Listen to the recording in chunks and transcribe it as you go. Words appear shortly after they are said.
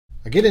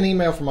I get an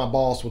email from my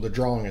boss with a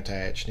drawing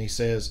attached, and he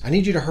says, I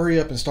need you to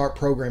hurry up and start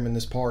programming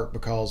this part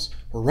because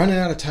we're running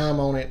out of time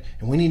on it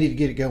and we need to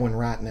get it going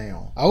right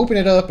now. I open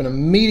it up and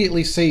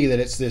immediately see that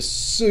it's this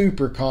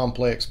super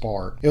complex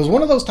part. It was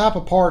one of those type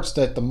of parts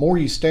that the more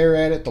you stare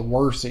at it, the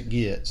worse it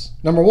gets.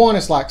 Number one,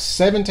 it's like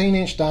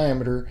 17-inch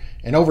diameter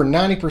and over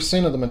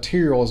 90% of the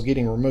material is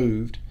getting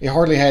removed. It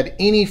hardly had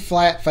any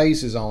flat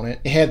faces on it.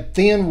 It had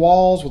thin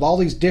walls with all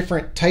these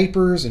different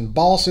tapers and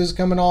bosses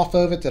coming off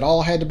of it that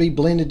all had to be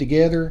blended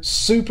together.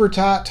 Super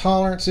tight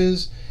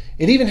tolerances.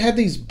 It even had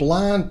these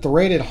blind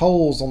threaded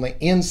holes on the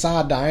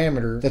inside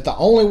diameter that the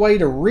only way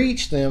to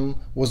reach them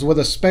was with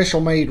a special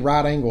made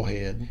right angle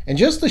head. And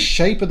just the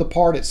shape of the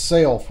part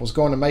itself was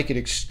going to make it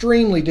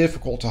extremely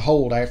difficult to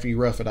hold after you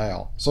rough it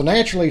out. So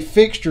naturally,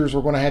 fixtures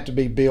were going to have to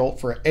be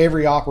built for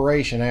every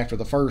operation after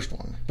the first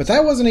one. But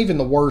that wasn't even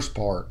the worst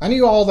part. I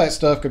knew all that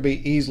stuff could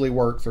be easily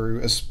worked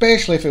through,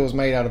 especially if it was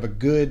made out of a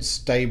good,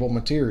 stable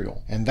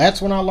material. And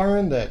that's when I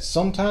learned that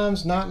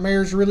sometimes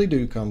nightmares really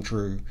do come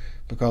true,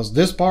 because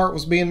this part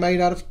was being made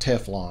out of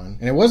Teflon.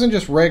 And it wasn't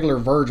just regular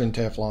virgin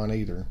Teflon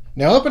either.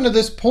 Now up until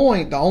this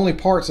point, the only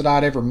parts that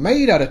I'd ever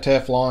made out of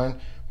Teflon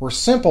were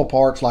simple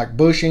parts like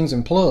bushings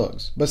and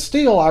plugs. But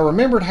still, I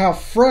remembered how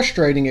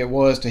frustrating it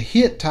was to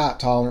hit tight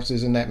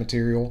tolerances in that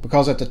material,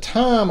 because at the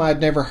time I'd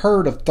never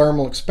heard of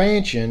thermal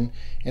expansion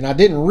and I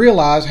didn't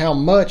realize how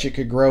much it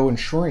could grow and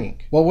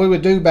shrink. What we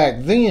would do back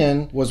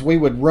then was we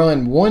would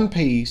run one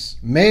piece,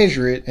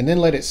 measure it, and then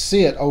let it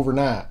sit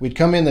overnight. We'd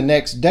come in the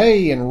next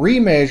day and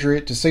remeasure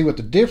it to see what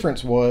the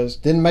difference was,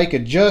 then make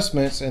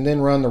adjustments and then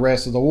run the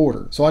rest of the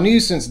order. So I knew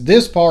since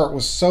this part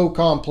was so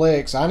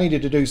complex, I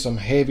needed to do some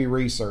heavy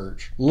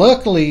research.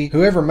 Luckily,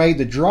 whoever made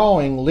the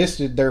drawing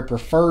listed their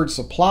preferred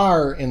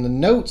supplier in the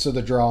notes of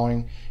the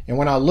drawing, and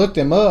when I looked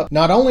them up,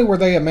 not only were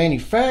they a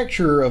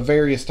manufacturer of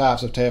various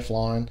types of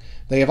Teflon,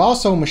 they have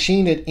also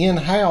machined it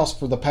in-house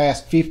for the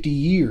past 50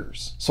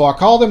 years. So I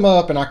called them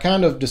up and I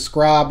kind of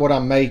described what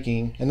I'm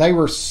making, and they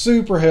were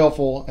super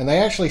helpful, and they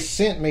actually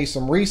sent me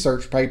some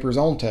research papers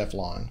on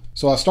Teflon.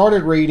 So I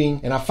started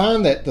reading, and I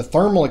find that the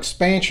thermal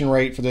expansion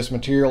rate for this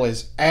material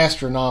is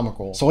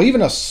astronomical. So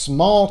even a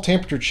small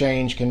temperature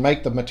change can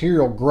make the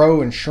material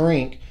grow and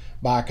shrink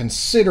by a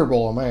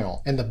considerable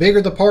amount. And the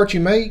bigger the part you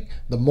make,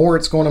 the more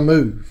it's going to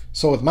move.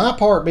 So with my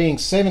part being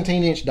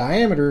 17-inch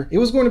diameter, it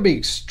was going to be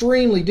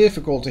extremely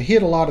difficult to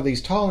hit a lot of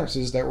these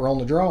tolerances that were on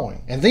the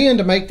drawing. And then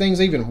to make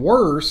things even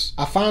worse,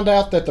 I found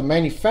out that the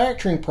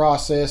manufacturing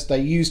process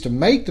they use to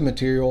make the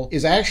material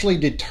is actually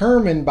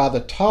determined by the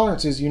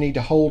tolerances you need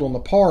to hold on the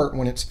part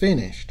when it's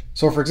finished.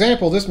 So for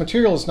example, this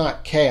material is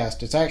not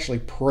cast, it's actually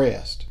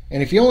pressed.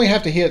 And if you only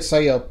have to hit,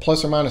 say, a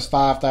plus or minus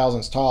 5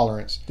 thousandths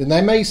tolerance, then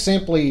they may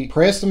simply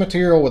press the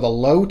material with a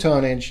low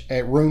tonnage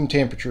at room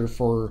temperature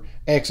for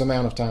X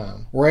amount of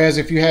time. Whereas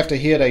if you have to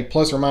hit a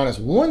plus or minus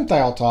 1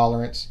 thou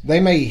tolerance, they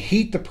may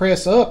heat the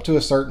press up to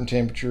a certain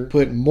temperature,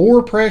 put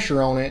more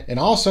pressure on it, and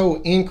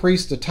also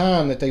increase the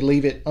time that they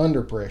leave it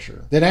under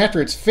pressure. Then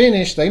after it's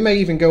finished, they may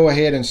even go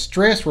ahead and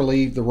stress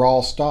relieve the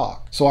raw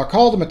stock. So I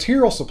called the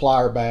material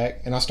supplier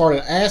back and I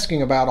started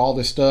asking about all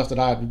this stuff that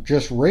I'd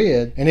just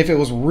read and if it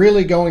was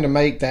really going to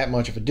make that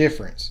much of a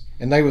difference.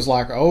 And they was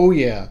like, oh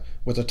yeah,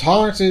 with the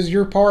tolerances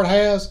your part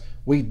has,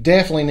 we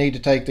definitely need to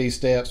take these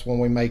steps when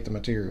we make the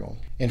material.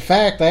 In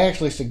fact, they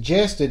actually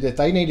suggested that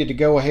they needed to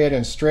go ahead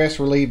and stress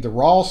relieve the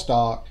raw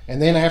stock,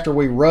 and then after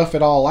we rough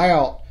it all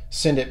out,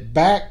 send it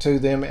back to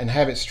them and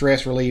have it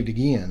stress relieved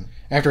again.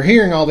 After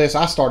hearing all this,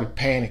 I started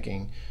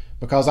panicking,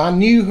 because I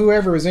knew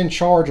whoever is in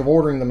charge of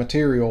ordering the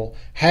material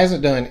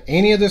hasn't done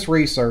any of this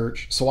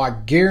research, so I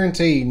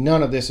guarantee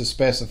none of this is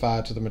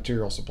specified to the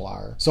material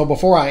supplier. So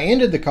before I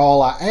ended the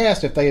call, I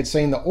asked if they had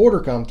seen the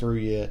order come through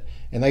yet,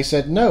 and they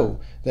said no,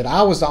 that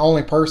I was the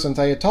only person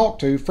they had talked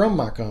to from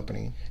my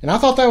company. And I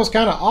thought that was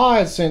kind of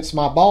odd, since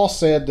my boss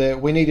said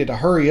that we needed to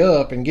hurry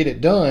up and get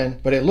it done,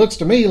 but it looks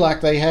to me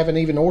like they haven't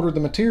even ordered the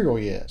material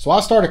yet. So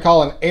I started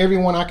calling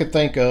everyone I could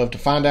think of to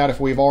find out if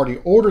we've already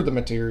ordered the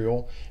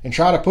material and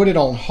try to put it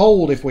on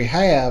hold if we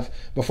have,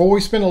 before we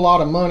spend a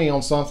lot of money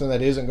on something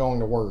that isn't going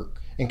to work.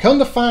 And come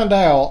to find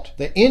out,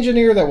 the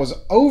engineer that was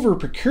over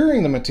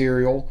procuring the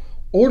material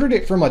ordered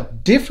it from a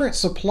different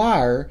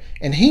supplier,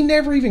 and he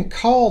never even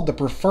called the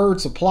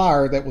preferred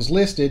supplier that was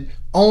listed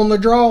on the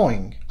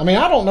drawing. I mean,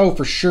 I don't know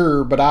for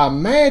sure, but I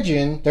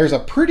imagine there's a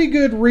pretty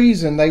good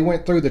reason they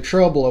went through the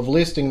trouble of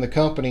listing the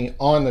company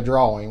on the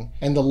drawing,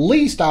 and the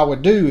least I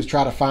would do is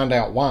try to find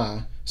out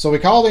why. So we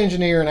called the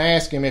engineer and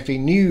asked him if he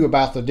knew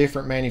about the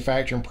different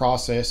manufacturing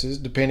processes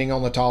depending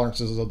on the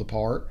tolerances of the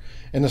part,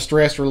 and the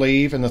stress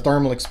relief and the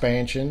thermal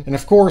expansion, and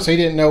of course he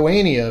didn't know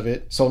any of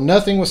it, so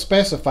nothing was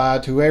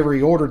specified to whoever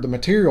he ordered the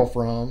material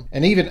from.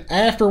 And even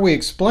after we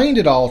explained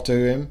it all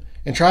to him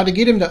and tried to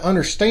get him to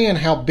understand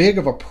how big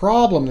of a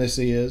problem this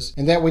is,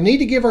 and that we need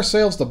to give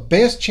ourselves the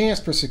best chance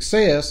for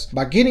success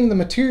by getting the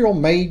material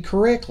made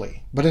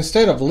correctly. But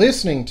instead of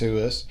listening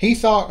to us, he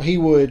thought he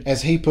would,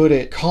 as he put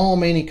it,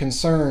 calm any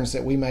concerns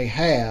that we may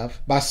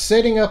have by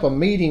setting up a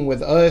meeting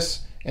with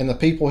us and the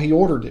people he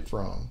ordered it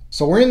from.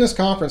 So we're in this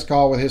conference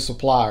call with his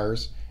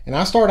suppliers, and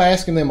I start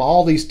asking them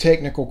all these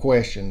technical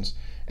questions,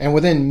 and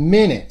within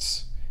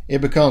minutes it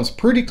becomes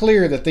pretty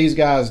clear that these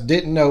guys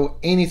didn't know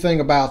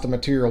anything about the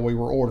material we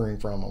were ordering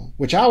from them,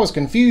 which I was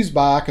confused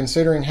by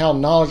considering how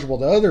knowledgeable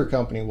the other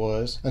company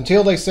was,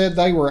 until they said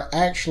they were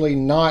actually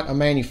not a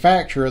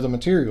manufacturer of the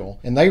material,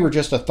 and they were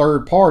just a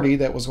third party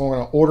that was going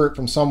to order it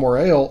from somewhere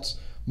else,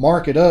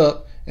 mark it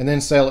up, and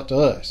then sell it to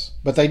us.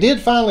 But they did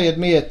finally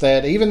admit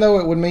that even though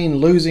it would mean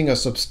losing a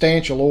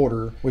substantial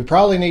order, we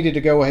probably needed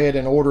to go ahead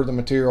and order the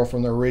material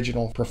from the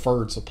original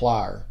preferred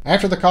supplier.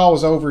 After the call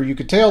was over, you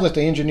could tell that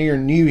the engineer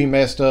knew he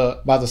messed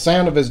up by the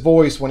sound of his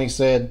voice when he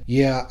said,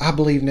 "Yeah, I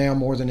believe now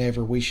more than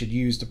ever we should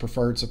use the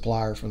preferred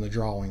supplier from the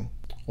drawing."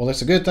 Well,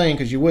 that's a good thing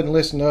because you wouldn't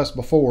listen to us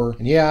before,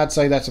 and yeah, I'd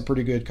say that's a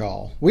pretty good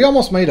call. We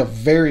almost made a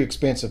very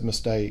expensive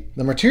mistake.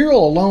 The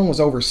material alone was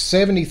over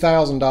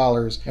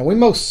 $70,000, and we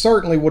most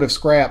certainly would have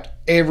scrapped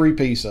every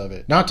piece of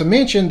it. Not to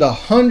mention the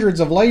hundreds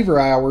of labor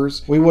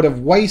hours we would have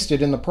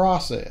wasted in the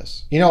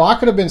process. You know, I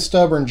could have been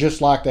stubborn just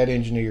like that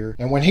engineer,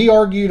 and when he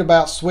argued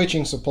about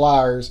switching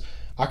suppliers,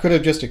 I could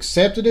have just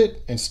accepted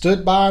it and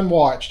stood by and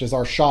watched as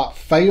our shop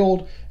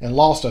failed and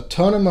lost a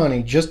ton of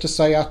money just to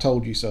say I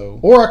told you so.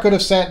 Or I could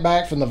have sat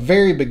back from the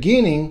very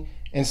beginning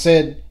and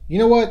said, you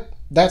know what?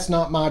 That's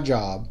not my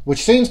job,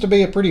 which seems to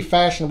be a pretty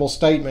fashionable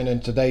statement in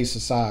today's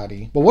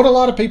society. But what a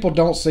lot of people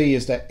don't see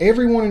is that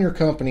everyone in your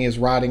company is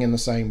riding in the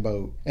same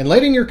boat. And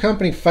letting your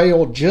company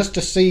fail just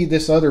to see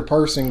this other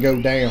person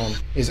go down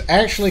is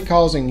actually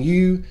causing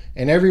you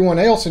and everyone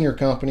else in your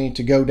company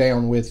to go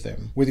down with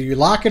them. Whether you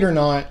like it or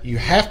not, you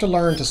have to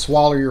learn to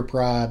swallow your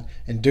pride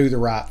and do the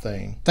right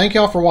thing. Thank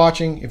y'all for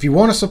watching. If you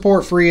want to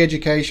support free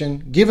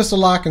education, give us a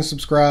like and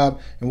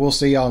subscribe, and we'll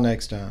see y'all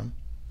next time.